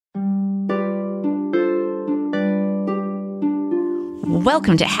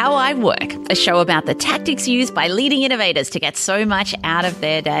Welcome to How I Work, a show about the tactics used by leading innovators to get so much out of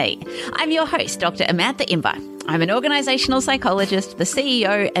their day. I'm your host, Dr. Amantha Imber. I'm an organisational psychologist, the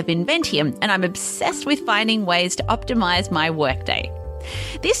CEO of Inventium, and I'm obsessed with finding ways to optimise my workday.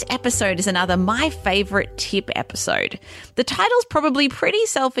 This episode is another My Favourite Tip episode. The title's probably pretty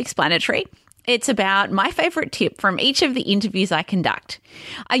self-explanatory. It's about my favourite tip from each of the interviews I conduct.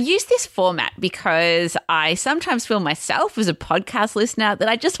 I use this format because I sometimes feel myself as a podcast listener that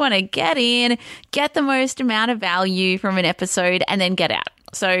I just want to get in, get the most amount of value from an episode, and then get out.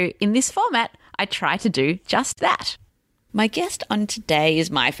 So in this format, I try to do just that. My guest on today's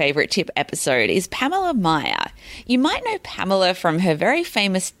My Favourite Tip episode is Pamela Meyer. You might know Pamela from her very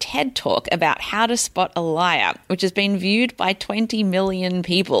famous TED Talk about how to spot a liar, which has been viewed by 20 million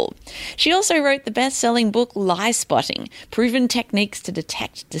people. She also wrote the best-selling book Lie Spotting: Proven Techniques to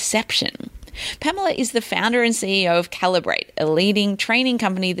Detect Deception. Pamela is the founder and CEO of Calibrate, a leading training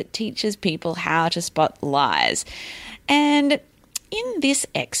company that teaches people how to spot lies. And in this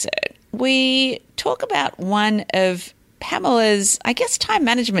excerpt, we talk about one of Pamela's, time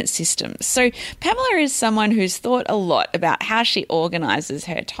management systems. So Pamela is someone who's thought a lot about how she organises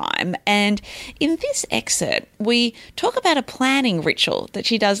her time. And in this excerpt, we talk about a planning ritual that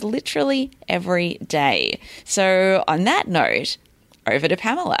she does literally every day. So on that note, over to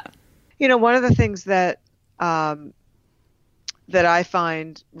Pamela. You know, one of the things that that I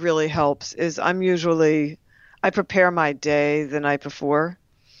find really helps is I prepare my day the night before.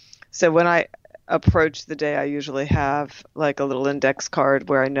 So when I approach the day, I usually have like a little index card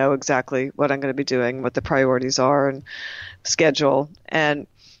where I know exactly what I'm going to be doing, what the priorities are, and schedule. And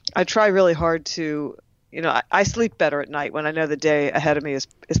I try really hard to, I sleep better at night when I know the day ahead of me is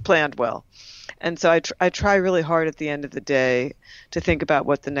planned well. And so I try really hard at the end of the day to think about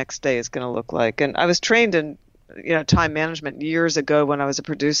what the next day is going to look like. And I was trained in, time management years ago when I was a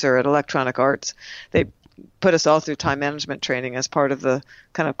producer at Electronic Arts. They put us all through time management training as part of the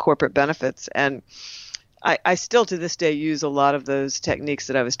kind of corporate benefits. And I still to this day use a lot of those techniques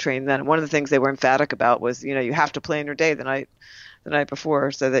that I was trained then. And one of the things they were emphatic about was, you have to plan your day the night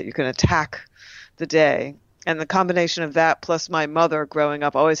before so that you can attack the day. And the combination of that plus my mother growing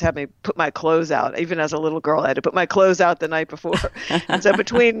up always had me put my clothes out. Even as a little girl, I had to put my clothes out the night before. And so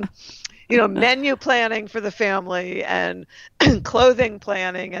between menu planning for the family and clothing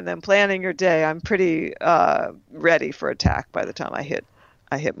planning and then planning your day, I'm pretty ready for attack by the time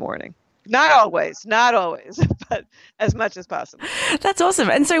I hit morning. Not always, but as much as possible. That's awesome.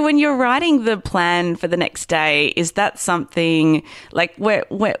 And so when you're writing the plan for the next day, is that something like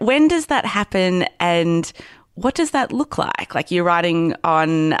when does that happen and what does that look like? Like you're writing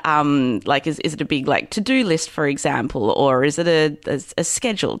on, is it a big to-do list, for example, or is it a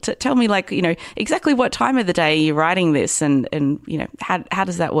schedule? Tell me exactly what time of the day you're writing this and how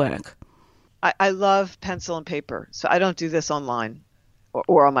does that work? I love pencil and paper. So I don't do this online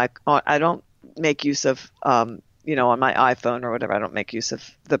or I don't make use of, on my iPhone or whatever. I don't make use of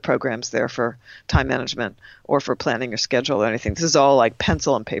the programs there for time management or for planning your schedule or anything. This is all like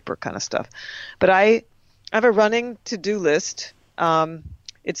pencil and paper kind of stuff. But I have a running to-do list.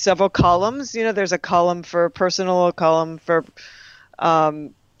 It's several columns. There's a column for personal, a column for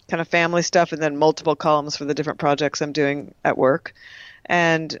kind of family stuff, and then multiple columns for the different projects I'm doing at work.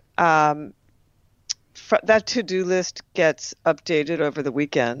 And that to-do list gets updated over the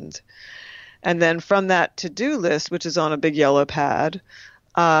weekend. And then from that to-do list, which is on a big yellow pad,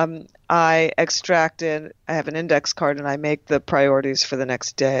 I extract it. I have an index card, and I make the priorities for the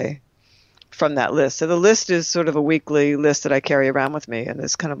next day from that list. So the list is sort of a weekly list that I carry around with me, and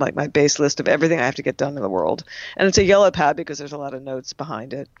it's kind of like my base list of everything I have to get done in the world. And it's a yellow pad because there's a lot of notes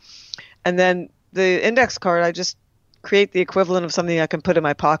behind it. And then the index card, I just create the equivalent of something I can put in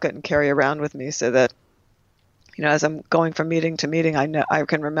my pocket and carry around with me so that, as I'm going from meeting to meeting, I know I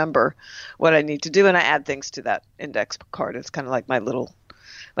can remember what I need to do, and I add things to that index card. It's kind of like my little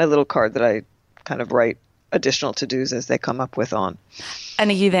card that I kind of write additional to-dos as they come up with on. And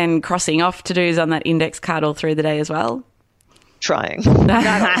are you then crossing off to-dos on that index card all through the day as well? Trying.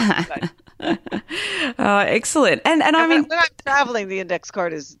 Oh, excellent. And I mean, when I'm traveling, the index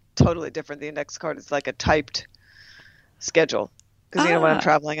card is totally different. The index card is like a typed schedule. Because, when I'm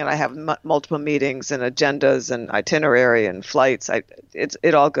traveling and I have multiple meetings and agendas and itinerary and flights,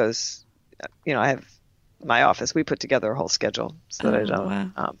 it all goes, I have my office. We put together a whole schedule so that I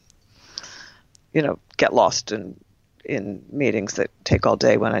don't, get lost in meetings that take all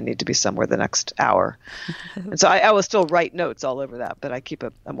day when I need to be somewhere the next hour. And so I will still write notes all over that, but I keep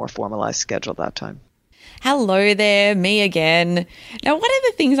a more formalized schedule that time. Hello there, me again. Now, one of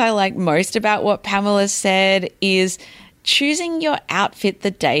the things I like most about what Pamela said is choosing your outfit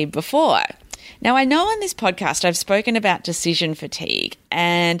the day before. Now, I know on this podcast I've spoken about decision fatigue,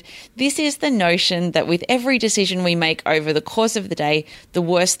 and this is the notion that with every decision we make over the course of the day, the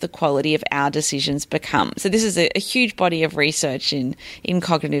worse the quality of our decisions become. So this is a huge body of research in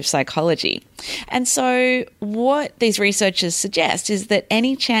cognitive psychology. And so what these researchers suggest is that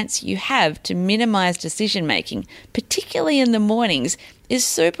any chance you have to minimize decision making, particularly in the mornings, is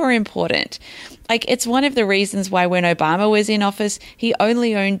super important. Like, it's one of the reasons why when Obama was in office, he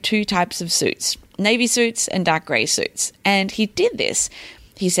only owned 2 types of suits, navy suits and dark grey suits. And he did this,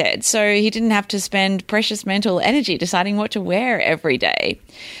 he said, so he didn't have to spend precious mental energy deciding what to wear every day.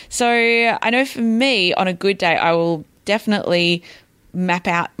 So I know for me, on a good day, I will definitely map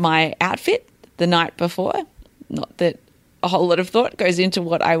out my outfit the night before. Not that a whole lot of thought goes into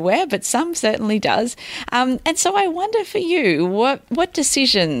what I wear, but some certainly does. And so I wonder for you, what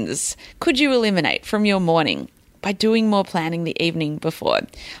decisions could you eliminate from your morning by doing more planning the evening before?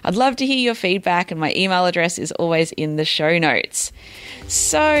 I'd love to hear your feedback, and my email address is always in the show notes.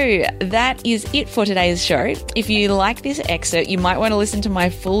 So that is it for today's show. If you like this excerpt, you might want to listen to my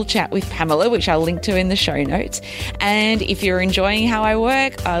full chat with Pamela, which I'll link to in the show notes. And if you're enjoying how I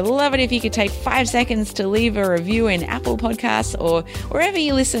work, I'd love it if you could take 5 seconds to leave a review in Apple Podcasts or wherever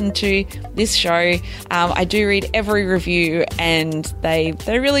you listen to this show. I do read every review, and they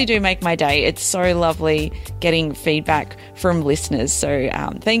really do make my day. It's so lovely getting feedback from listeners. So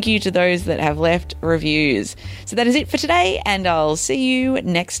thank you to those that have left reviews. So that is it for today, and I'll see you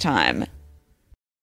next time.